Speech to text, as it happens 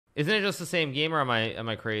Isn't it just the same game, or am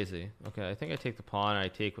I crazy? Okay, I think I take the pawn and I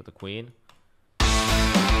take with the queen.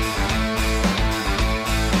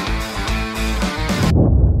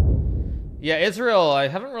 Yeah, Israel. I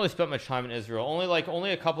haven't really spent much time in Israel.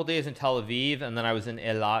 Only a couple days in Tel Aviv, and then I was in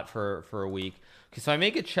Eilat for a week. Okay, so I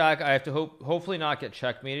make a check. I have to hopefully not get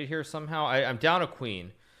checkmated here somehow. I'm down a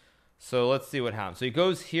queen. So let's see what happens. So he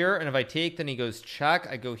goes here, and if I take, then he goes check.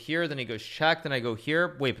 I go here, then he goes check, then I go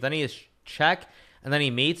here. Wait, but then he is check, and then he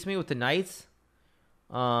mates me with the knights.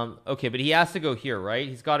 Okay, but he has to go here, right?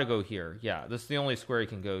 He's got to go here. Yeah, this is the only square he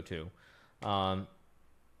can go to.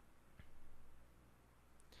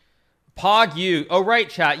 Pog you. Oh, right,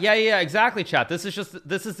 chat. Yeah, exactly, chat. This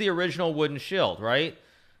is the original wooden shield, right?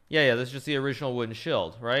 Yeah, this is just the original wooden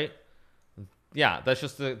shield, right? Yeah, that's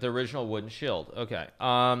just the original wooden shield. Okay.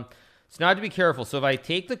 So now I have to be careful. So if I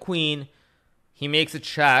take the queen, he makes a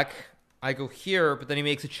check. I go here, but then he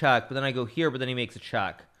makes a check. But then I go here, but then he makes a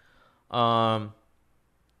check. Oh,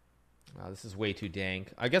 this is way too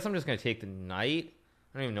dank. I guess I'm just going to take the knight.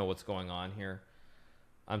 I don't even know what's going on here.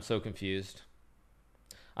 I'm so confused.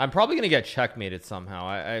 I'm probably going to get checkmated somehow.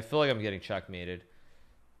 I feel like I'm getting checkmated.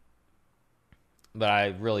 But I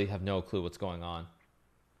really have no clue what's going on.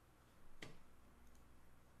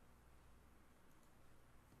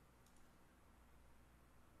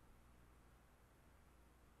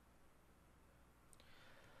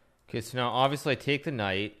 Okay, so now obviously I take the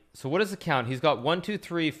knight. So what is the count? He's got 1, 2,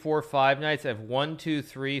 3, 4, 5 knights. I have 1, 2,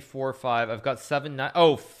 3, 4, 5. I've got 7 knights.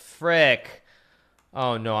 Oh, frick.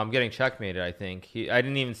 Oh, no, I'm getting checkmated, I think. I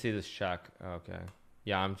didn't even see this check. Okay.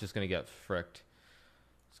 Yeah, I'm just going to get fricked.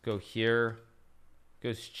 Let's go here.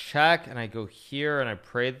 Goes check, and I go here, and I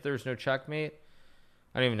pray that there's no checkmate.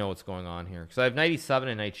 I don't even know what's going on here. Because I have knight e7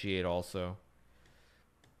 and knight g8 also.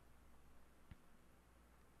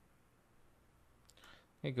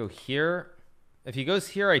 I go here. If he goes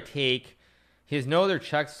here, I take. He has no other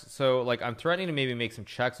checks, so like I'm threatening to maybe make some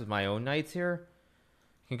checks with my own knights here.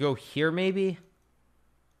 Can go here maybe.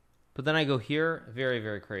 But then I go here. Very,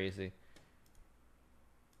 very crazy.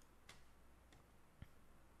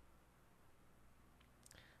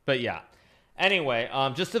 But yeah. Anyway,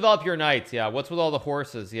 just develop your knights. Yeah. What's with all the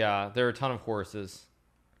horses? Yeah, there are a ton of horses.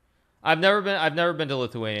 I've never been to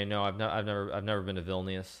Lithuania. No, I've never been to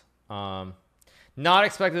Vilnius. Not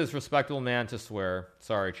expected this respectable man to swear.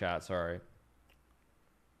 Sorry, chat. Sorry.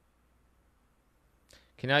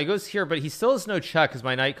 Okay, now he goes here, but he still has no check because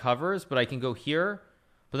my knight covers. But I can go here.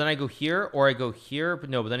 But then I go here, or I go here. But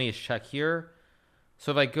no, but then he has check here.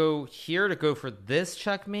 So if I go here to go for this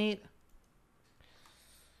checkmate.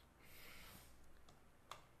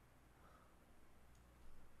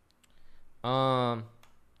 I'm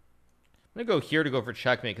going to go here to go for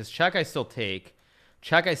checkmate because check I still take.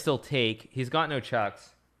 Check I still take. He's got no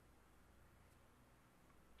checks.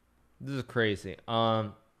 This is crazy.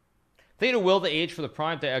 Theta will the H for the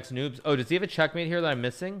prime to X noobs. Oh, does he have a checkmate here that I'm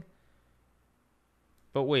missing?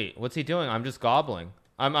 But wait, what's he doing? I'm just gobbling.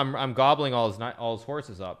 I'm gobbling all his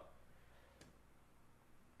horses up.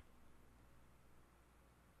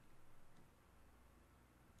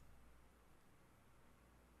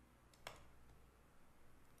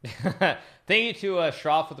 Thank you to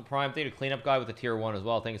Schroff with the prime. Thank you to Cleanup Guy with the tier 1 as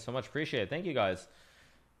well. Thank you so much. Appreciate it. Thank you guys.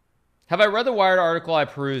 Have I read the Wired article? I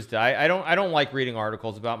perused it. I don't like reading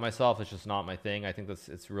articles about myself. It's just not my thing. I think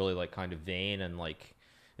it's really like kind of vain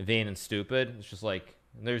and stupid. It's just like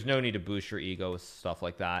there's no need to boost your ego with stuff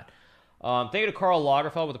like that. Thank you to Carl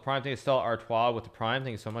Lagerfeld with the prime. Thank you to Stella Artois with the prime.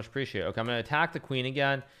 Thank you so much. Appreciate it. Okay, I'm going to attack the queen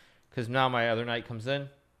again because now my other knight comes in.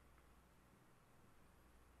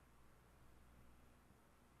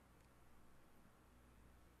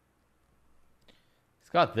 He's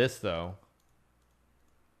got this though.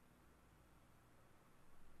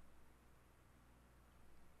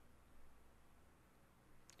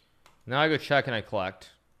 Now I go check and I collect.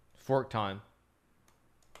 Fork time.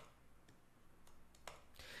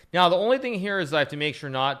 Now the only thing here is I have to make sure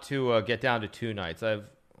not to get down to 2 knights.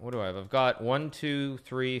 What do I have? I've got 1, 2,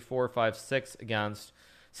 3, 4, 5, 6 against.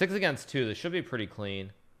 6 against 2. This should be pretty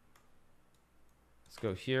clean. Let's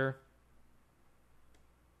go here.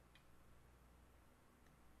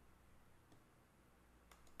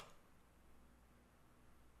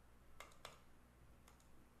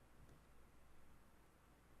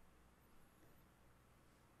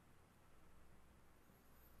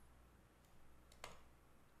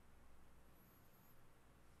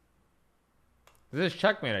 This is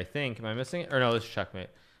checkmate, I think. Am I missing it? Or no, this is checkmate.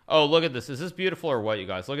 Oh, look at this. Is this beautiful or what, you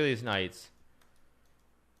guys? Look at these knights.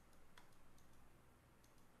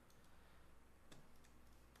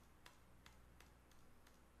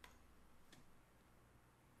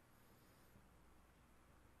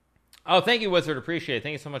 Oh, thank you, Wizard. Appreciate it.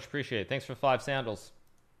 Thank you so much. Appreciate it. Thanks for 5 sandals.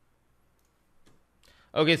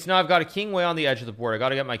 Okay, so now I've got a king way on the edge of the board. I got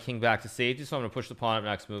to get my king back to safety, so I'm going to push the pawn up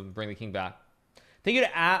next move and bring the king back. Thank you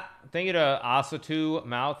to Asa2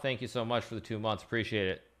 Mouth. Thank you so much for the 2 months. Appreciate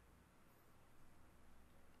it.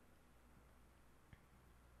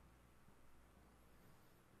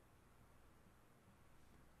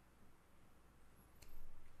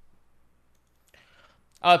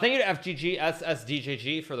 Thank you to FGG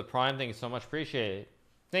SSDJG for the prime. Thank you so much. Appreciate it.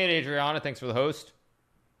 Thank you to Adriana. Thanks for the host.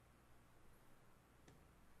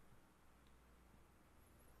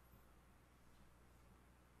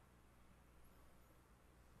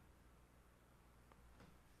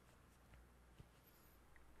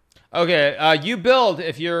 Okay, you build.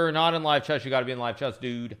 If you're not in live chess, you got to be in live chess,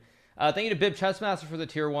 dude. Thank you to Bib Chessmaster for the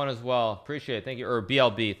tier 1 as well. Appreciate it. Thank you. Or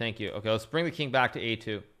BLB. Thank you. Okay, let's bring the king back to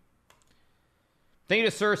A2. Thank you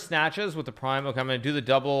to Sir Snatches with the prime. Okay, I'm going to do the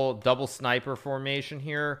double sniper formation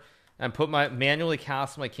here and manually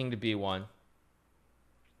cast my king to B1.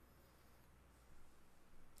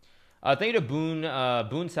 Thank you to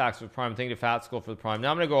Boon Sacks for the prime. Thank you to Fat Skull for the prime.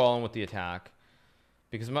 Now I'm going to go all in with the attack.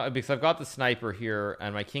 Because I've got the sniper here,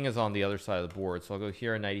 and my king is on the other side of the board. So I'll go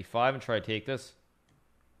here at knight e5 and try to take this.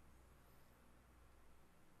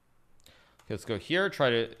 Okay, let's go here. Try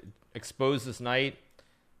to expose this knight.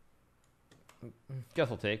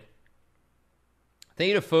 Guess I'll take. Thank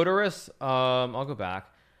you to Photorus. I'll go back.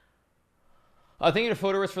 Thank you to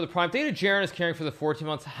Photorus for the prime. Thank you to Jaren is caring for the 14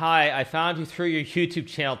 months. Hi, I found you through your YouTube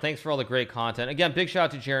channel. Thanks for all the great content. Again, big shout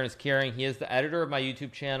out to Jaren is caring. He is the editor of my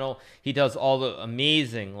YouTube channel. He does all the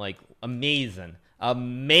amazing thumbnails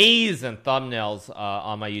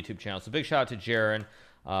on my YouTube channel. So big shout out to Jaren.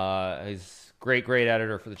 He's great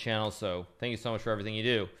editor for the channel. So thank you so much for everything you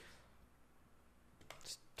do.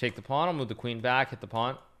 Just take the pawn. I'll move the queen back. Hit the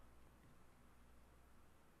pawn.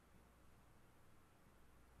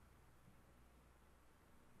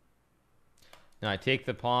 Now I take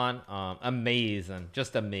the pawn. Amazing.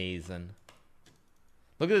 Just amazing.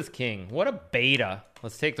 Look at this king. What a beta.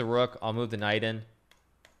 Let's take the rook. I'll move the knight in.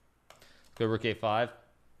 Let's go rook a5.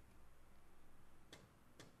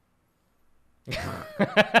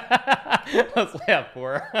 Let's lay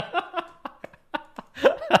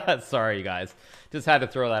f4. Sorry, you guys. Just had to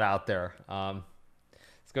throw that out there.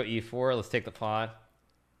 Let's go e4. Let's take the pawn.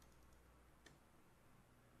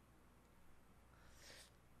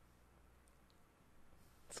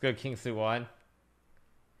 Let's go king c1. Okay,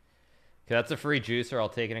 that's a free juicer. I'll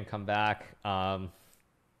take it and come back. Let's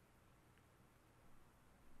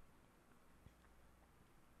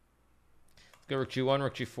go rook g1,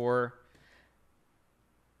 rook g4.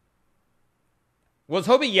 Was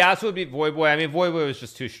hoping Yasuo would beat Voyboy. I mean, Voyboy was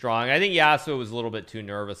just too strong. I think Yasuo was a little bit too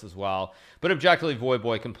nervous as well. But objectively,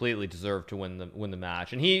 Voyboy completely deserved to win the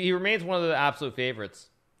match, and he remains one of the absolute favorites.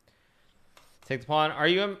 Take the pawn. Are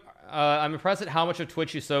you? I'm impressed at how much of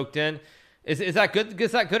Twitch you soaked in. Is that good?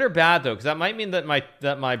 Is that good or bad though? Because that might mean that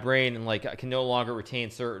my brain like can no longer retain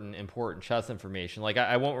certain important chess information. Like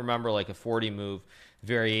I won't remember like a 40 move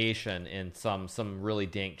variation in some really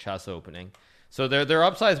dank chess opening. So there are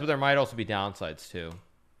upsides, but there might also be downsides too.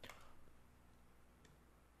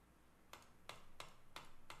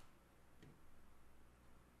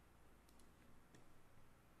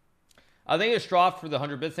 Thank you to Stroff for the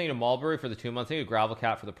 100 bits. Thank you to Mulberry for the 2 months. Thank you to Gravel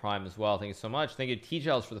Cat for the prime as well. Thank you so much. Thank you to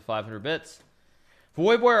T-Gels for the 500 bits.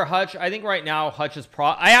 Voyboy or Hutch? I think right now Hutch is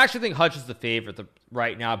I actually think Hutch is the favorite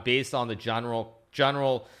right now based on the general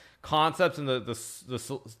concepts and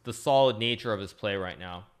the solid nature of his play right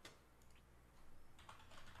now.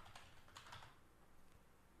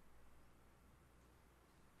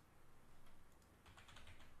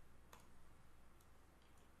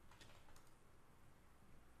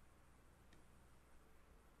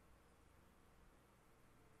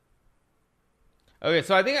 Okay,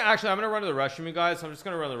 so I think actually I'm going to run to the restroom, you guys. So I'm just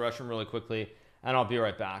going to run to the restroom really quickly, and I'll be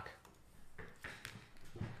right back.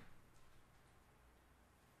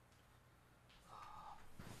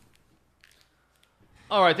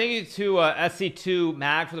 All right, thank you to SC2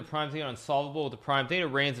 Mag for the prime. Thank you to Unsolvable with the prime. Thank you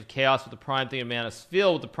to Reigns of Chaos with the prime. Thank you to Man of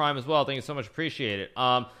Steel with the prime as well. Thank you so much. Appreciate it.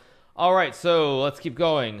 All right, so let's keep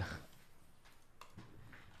going.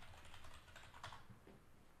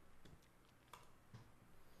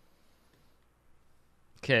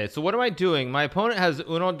 Okay, so what am I doing? My opponent has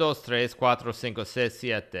 1, 2, 3, 4, 5, 6,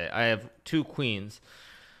 7. I have 2 queens.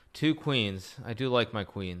 2 queens. I do like my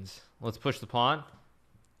queens. Let's push the pawn.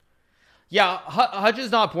 Yeah, Hutch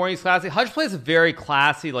is not boring. He's classy. Hutch plays a very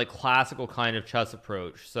classy, like classical kind of chess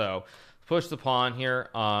approach. So push the pawn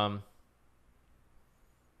here.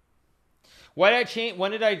 Why did I change? Why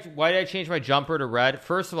did I change my jumper to red?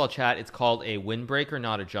 First of all, chat, it's called a windbreaker,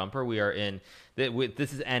 not a jumper. We are in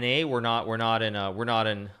this is NA. We're not in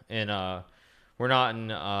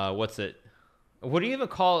what's it? What do you even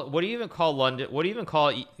call London? What do you even call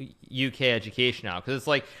UK education now? Because it's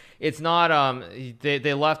like it's not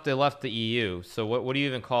they left the EU. So what do you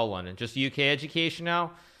even call London? Just UK education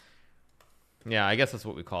now? Yeah, I guess that's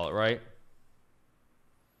what we call it, right?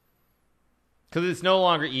 Because it's no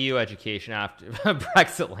longer EU education after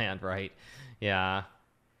Brexit land, right? Yeah.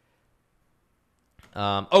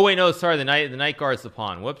 Oh wait, no, sorry. The knight guards the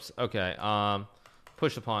pawn. Whoops. Okay.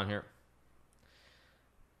 Push the pawn here.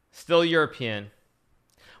 Still European.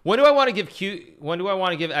 When do I want to give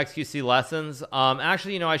XQC lessons?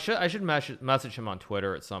 Actually, I should message him on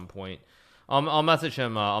Twitter at some point. I'll message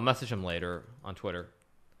him. I'll message him later on Twitter.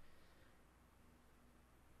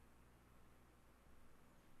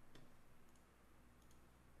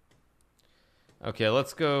 Okay,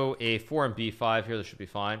 let's go A4 and B5 here. This should be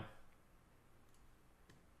fine.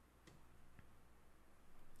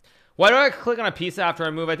 Why do I click on a piece after I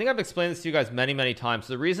move? I think I've explained this to you guys many, many times.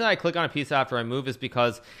 So the reason I click on a piece after I move is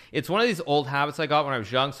because it's one of these old habits I got when I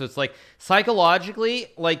was young. So it's like psychologically,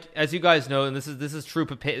 like as you guys know, and this is true.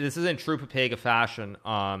 This is in true Papega fashion.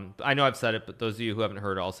 I know I've said it, but those of you who haven't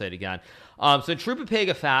heard it, I'll say it again. So in true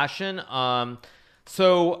Papega fashion,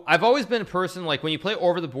 so I've always been a person like when you play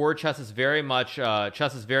over the board, chess is very much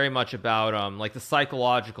about like the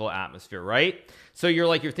psychological atmosphere, right? So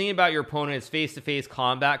you're thinking about your opponent, it's face-to-face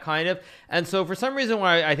combat kind of. And so for some reason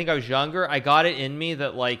when I think I was younger, I got it in me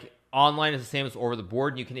that like online is the same as over the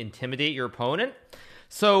board and you can intimidate your opponent.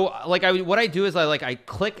 So like what I do is I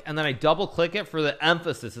click and then I double click it for the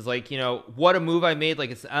emphasis. Is like, what a move I made,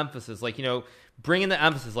 like it's the emphasis. Like, bring in the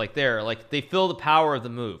emphasis like there. Like they feel the power of the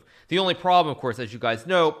move. The only problem, of course, as you guys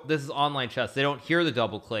know, this is online chess. They don't hear the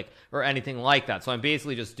double click or anything like that. So I'm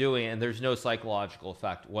basically just doing it and there's no psychological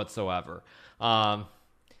effect whatsoever. So I'm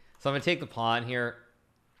going to take the pawn here.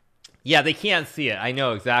 Yeah, they can't see it. I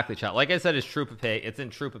know exactly, chat. Like I said, it's in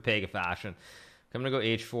true Papega fashion. I'm going to go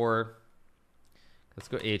H4. Let's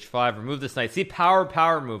go H5. Remove this knight. See,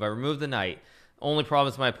 power move. I remove the knight. Only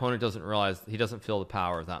problem is my opponent doesn't realize, he doesn't feel the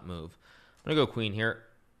power of that move. I'm going to go queen here.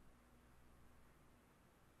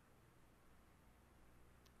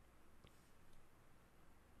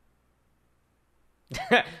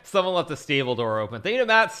 Someone left the stable door open. Thank you to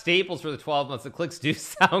Matt Staples for the 12 months. The clicks do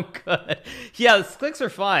sound good. Yeah, the clicks are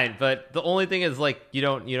fine, but the only thing is like you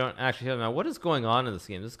don't actually have them. What is going on in this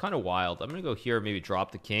game? This is kind of wild. I'm gonna go here, maybe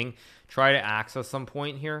drop the king, try to access some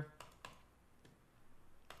point here.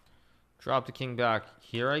 Drop the king back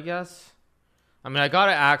here, I guess. I mean, I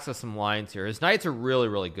gotta access some lines here. His knights are really,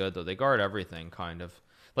 really good though. They guard everything, kind of.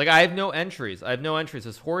 Like I have no entries.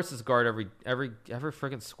 His horses guard every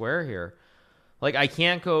freaking square here. Like I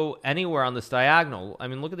can't go anywhere on this diagonal. I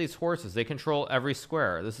mean, look at these horses. They control every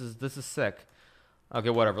square. This is sick. Okay,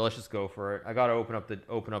 whatever. Let's just go for it. I gotta open up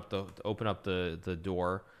the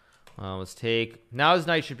door. Let's take. Now his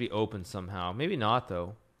knight should be open somehow. Maybe not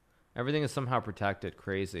though. Everything is somehow protected.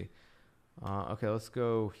 Crazy. Okay, let's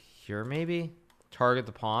go here. Maybe target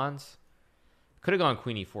the pawns. Could have gone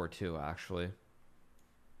queen e4 too, actually.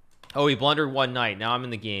 Oh, he blundered one knight. Now I'm in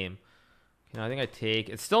the game. I think I take.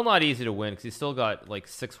 It's still not easy to win because he's still got like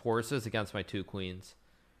 6 horses against my 2 queens.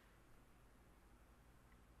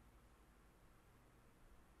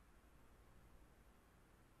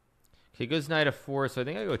 Okay, goes knight f4, so I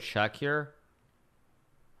think I go check here.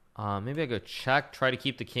 Maybe I go check, try to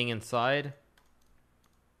keep the king inside.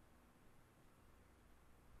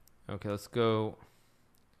 Okay, let's go.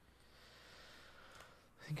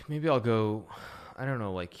 I think maybe I'll go, I don't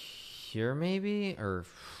know, like here maybe? Or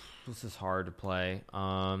this is hard to play.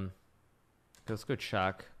 Let's go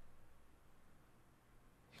check.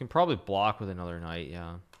 You can probably block with another knight,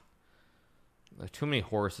 yeah. There's too many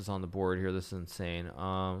horses on the board here. This is insane.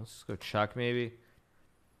 Let's go check maybe.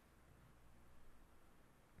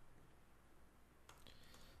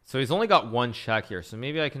 So he's only got 1 check here. So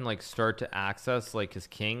maybe I can like start to access like his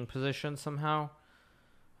king position somehow.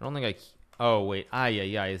 I don't think I... Oh, wait.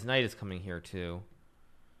 Yeah. His knight is coming here too.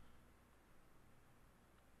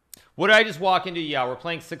 What did I just walk into? Yeah, we're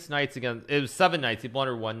playing 6 knights again. It was 7 knights. He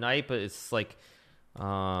blundered 1 knight, but it's like...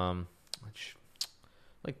 like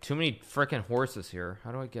too many freaking horses here.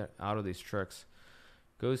 How do I get out of these tricks?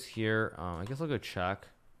 Goes here. I guess I'll go check.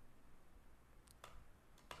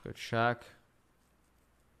 Go check.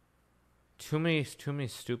 Too many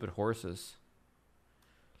stupid horses.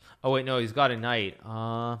 Oh wait, no, he's got a knight.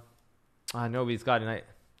 No, but he's got a knight.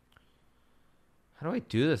 How do I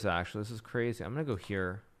do this? Actually, this is crazy. I'm gonna go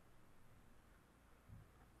here.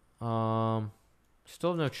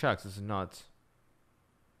 Still have no checks. This is nuts.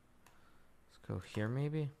 Let's go here,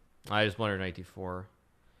 maybe. I just blundered knight d4.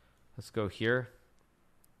 Let's go here.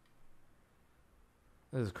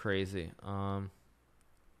 This is crazy.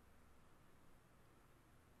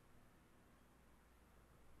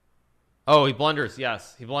 Oh, he blunders.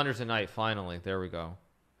 Yes, he blunders a knight. Finally, there we go.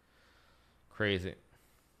 Crazy.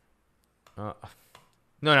 No,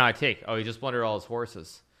 I take. Oh, he just blundered all his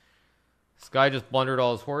horses. This guy just blundered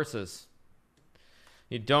all his horses.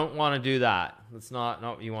 You don't want to do that. That's not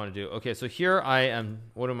what you want to do. Okay, so here I am.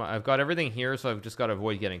 What am I? I've got everything here, so I've just got to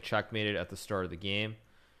avoid getting checkmated at the start of the game.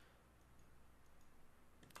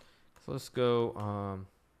 So let's go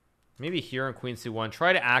maybe here on queen c1.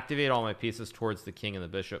 Try to activate all my pieces towards the king and the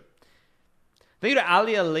bishop. Thank you to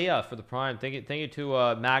Alia Leah for the prime. Thank you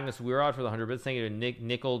to Magnus Weirod for the 100 bits. Thank you to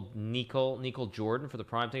Nickel Jordan for the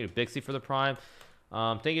prime. Thank you to Bixie for the prime.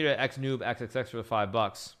 Thank you to XNoob XXX for the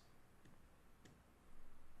 $5.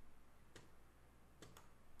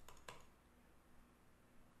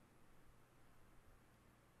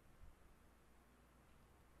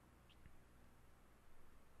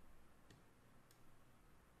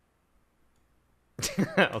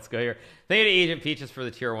 Let's go here. Thank you to Agent Peaches for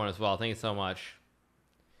the tier 1 as well. Thank you so much.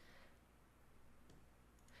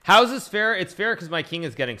 How is this fair? It's fair because my king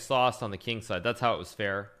is getting sauced on the king side. That's how it was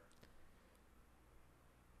fair.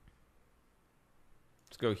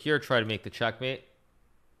 Let's go here. Try to make the checkmate.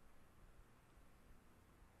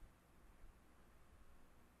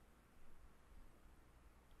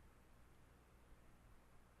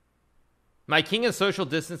 My king is social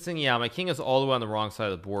distancing. Yeah, my king is all the way on the wrong side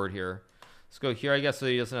of the board here. Let's go here, I guess, so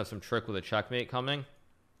he doesn't have some trick with a checkmate coming.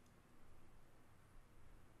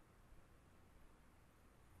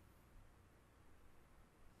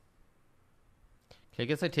 Okay, I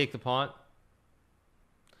guess I take the pawn.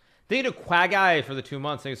 Thank you to Quageye for the 2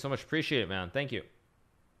 months. Thank you so much. Appreciate it, man. Thank you. I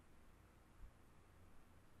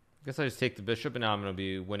guess I just take the bishop, and now I'm going to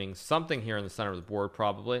be winning something here in the center of the board,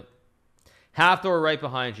 probably. Half door right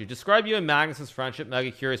behind you. Describe you and Magnus's friendship.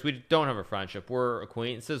 Mega curious. We don't have a friendship. We're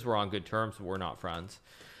acquaintances. We're on good terms, but we're not friends.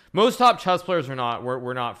 Most top chess players are not.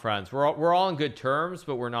 We're not friends. We're all on good terms,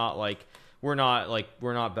 but we're not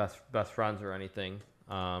best friends or anything.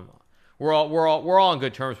 We're all on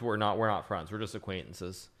good terms, but we're not friends. We're just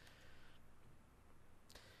acquaintances.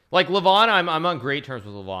 Like Levon, I'm on great terms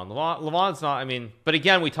with Levon. Levon's not. I mean, but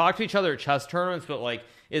again, we talk to each other at chess tournaments, but like.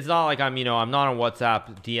 It's not like I'm not on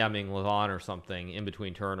WhatsApp DMing Levon or something in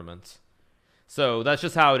between tournaments. So that's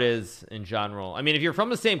just how it is in general. I mean, if you're from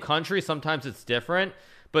the same country, sometimes it's different.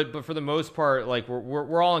 But for the most part, like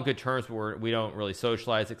we're all on good terms, but we don't really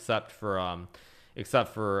socialize except for oh,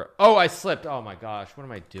 I slipped. Oh my gosh, what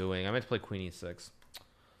am I doing? I meant to play Queen E6.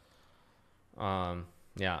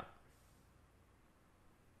 Yeah.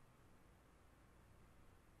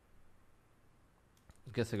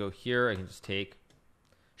 I guess I go here. I can just take.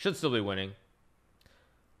 Should still be winning.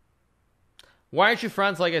 Why aren't you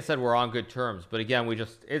friends? Like I said, we're on good terms. But again,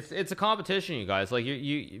 it's a competition, you guys. Like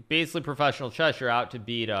you basically professional chess. You're out to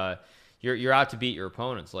beat you're out to beat your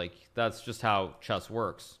opponents. Like that's just how chess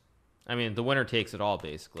works. I mean, the winner takes it all,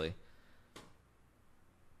 basically.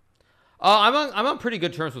 I'm on pretty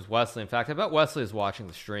good terms with Wesley. In fact, I bet Wesley is watching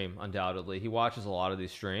the stream. Undoubtedly, he watches a lot of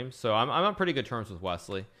these streams, so I'm on pretty good terms with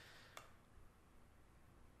Wesley.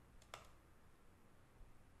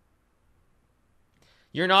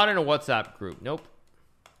 You're not in a WhatsApp group. Nope.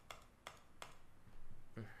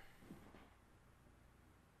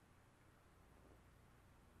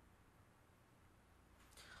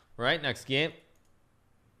 Right, next game.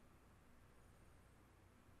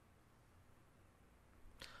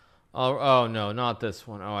 Oh no, not this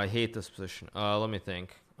one. Oh, I hate this position. Let me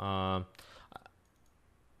think. I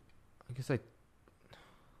guess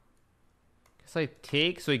I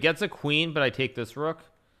take. So he gets a queen, but I take this rook.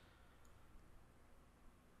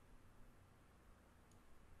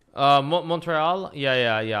 Montreal.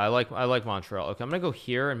 Yeah. I like Montreal. Okay, I'm gonna go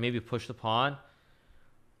here and maybe push the pawn.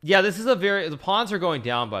 Yeah, this is the pawns are going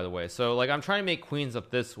down, by the way. So like I'm trying to make queens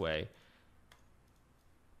up this way.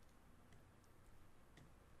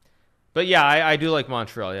 But yeah, I do like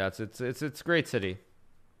Montreal. Yeah, it's a great city.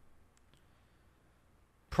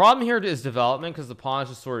 Problem here is development because the pawns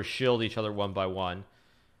just sort of shield each other one by one.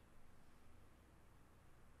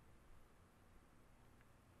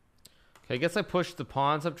 I guess I push the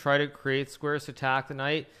pawns up, try to create squares to attack the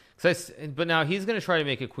knight. But now he's going to try to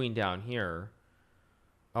make a queen down here.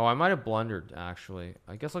 Oh, I might have blundered, actually.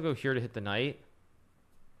 I guess I'll go here to hit the knight.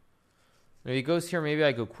 If he goes here, maybe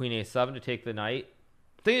I go queen a7 to take the knight.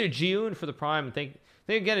 Thank you to Jiun for the prime. Thank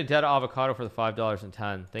you again to Dead Avocado for the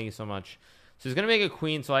 $5.10. Thank you so much. So he's going to make a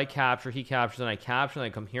queen, so I capture, he captures, and I capture, and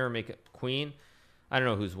I come here and make a queen. I don't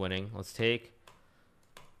know who's winning. Let's take.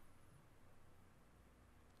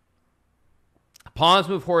 Pawns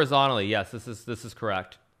move horizontally. Yes, this is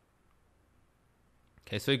correct.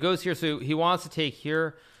 Okay, so he goes here. So he wants to take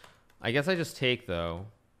here. I guess I just take, though.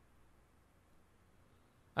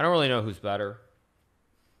 I don't really know who's better.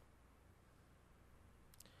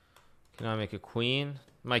 Can I make a queen?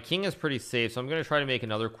 My king is pretty safe, so I'm going to try to make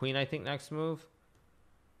another queen, I think, next move.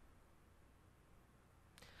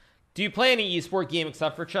 Do you play any esport game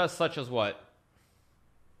except for chess, such as what?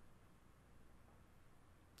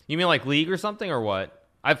 You mean like League or something, or what?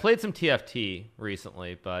 I've played some TFT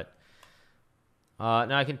recently, but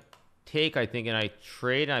now I can take, I think, and I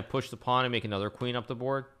trade, and I push the pawn and make another queen up the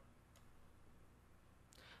board.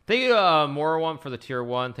 Thank you, Morrow for the tier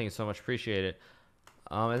 1. Thank you so much. Appreciate it.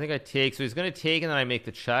 I think I take. So he's going to take, and then I make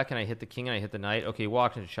the check, and I hit the king, and I hit the knight. Okay, he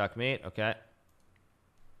walked into checkmate. Okay.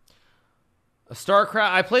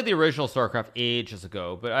 StarCraft. I played the original StarCraft ages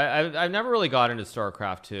ago, but I've never really got into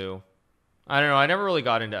StarCraft 2. I don't know. I never really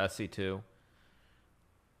got into SC2.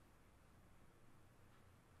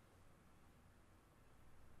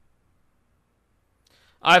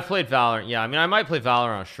 I've played Valorant. Yeah, I mean, I might play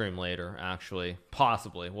Valorant on stream later, actually.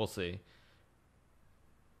 Possibly. We'll see.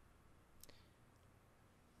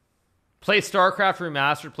 Play StarCraft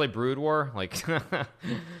Remastered, play Brood War. Like,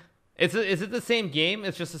 is it the same game?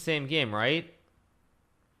 It's just the same game, right?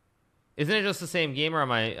 Isn't it just the same game, or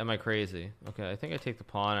am I crazy? Okay, I think I take the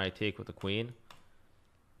pawn, and I take with the queen.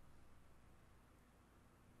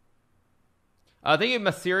 Thank you,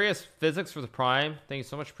 Mysterious Physics, for the prime. Thank you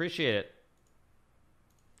so much. Appreciate it.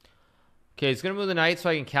 Okay, he's going to move the knight so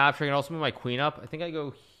I can capture. I can also move my queen up. I think I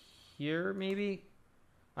go here, maybe?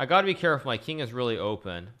 I got to be careful. My king is really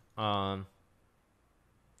open.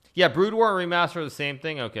 Yeah, Brood War and Remaster are the same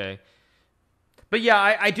thing. Okay. But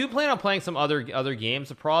yeah, I do plan on playing some other games.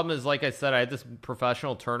 The problem is, like I said, I had this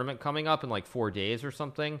professional tournament coming up in like 4 days or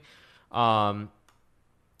something. I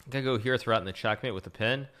gotta go here, throughout in the checkmate with the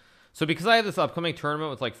pin. So because I have this upcoming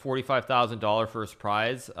tournament with like $45,000 first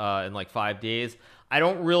prize in like 5 days, I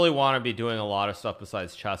don't really want to be doing a lot of stuff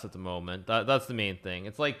besides chess at the moment. That's the main thing.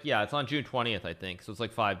 It's like, yeah, it's on June 20th, I think. So it's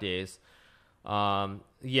like 5 days.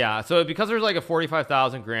 Yeah, so because there's like a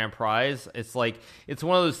 45,000 grand prize, it's like, it's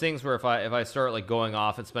one of those things where if I start like going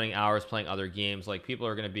off and spending hours playing other games, like people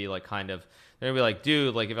are going to be like they're going to be like,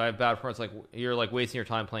 dude, like if I have bad performance, like you're like wasting your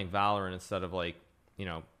time playing Valorant instead of like, you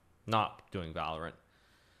know, not doing Valorant.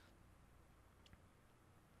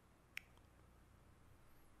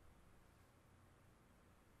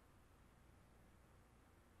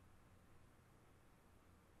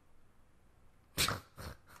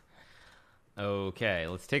 Okay,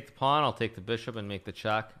 let's take the pawn. I'll take the bishop and make the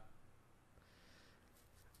check.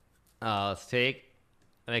 Let's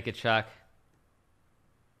make a check.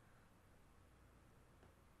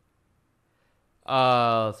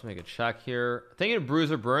 Let's make a check here. Thank you to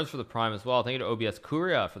Bruiser Burns for the prime as well. Thank you to OBS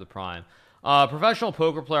Kuria for the prime. Professional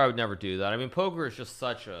poker player, I would never do that. I mean, poker is just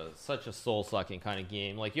such a soul-sucking kind of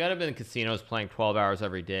game. Like, you end up in casinos playing 12 hours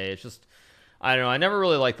every day. It's just, I don't know. I never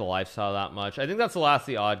really liked the lifestyle that much. I think that's the last of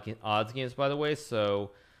the odds games, by the way.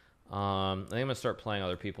 So, I think I'm going to start playing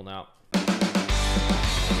other people now.